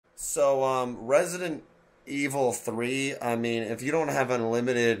So, Resident Evil 3, I mean, if you don't have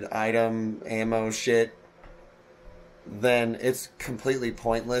unlimited item ammo shit, then it's completely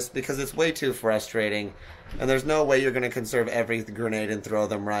pointless because it's way too frustrating. And there's no way you're going to conserve every grenade and throw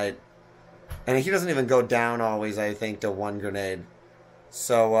them right. And he doesn't even go down always, I think, to one grenade.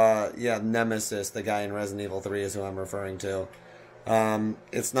 So, yeah, Nemesis, the guy in Resident Evil 3 is who I'm referring to.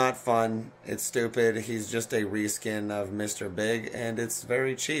 It's not fun. It's stupid. He's just a reskin of Mr. Big, and it's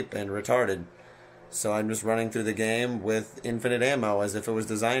very cheap and retarded. So I'm just running through the game with infinite ammo as if it was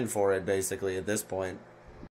designed for it, basically, at this point.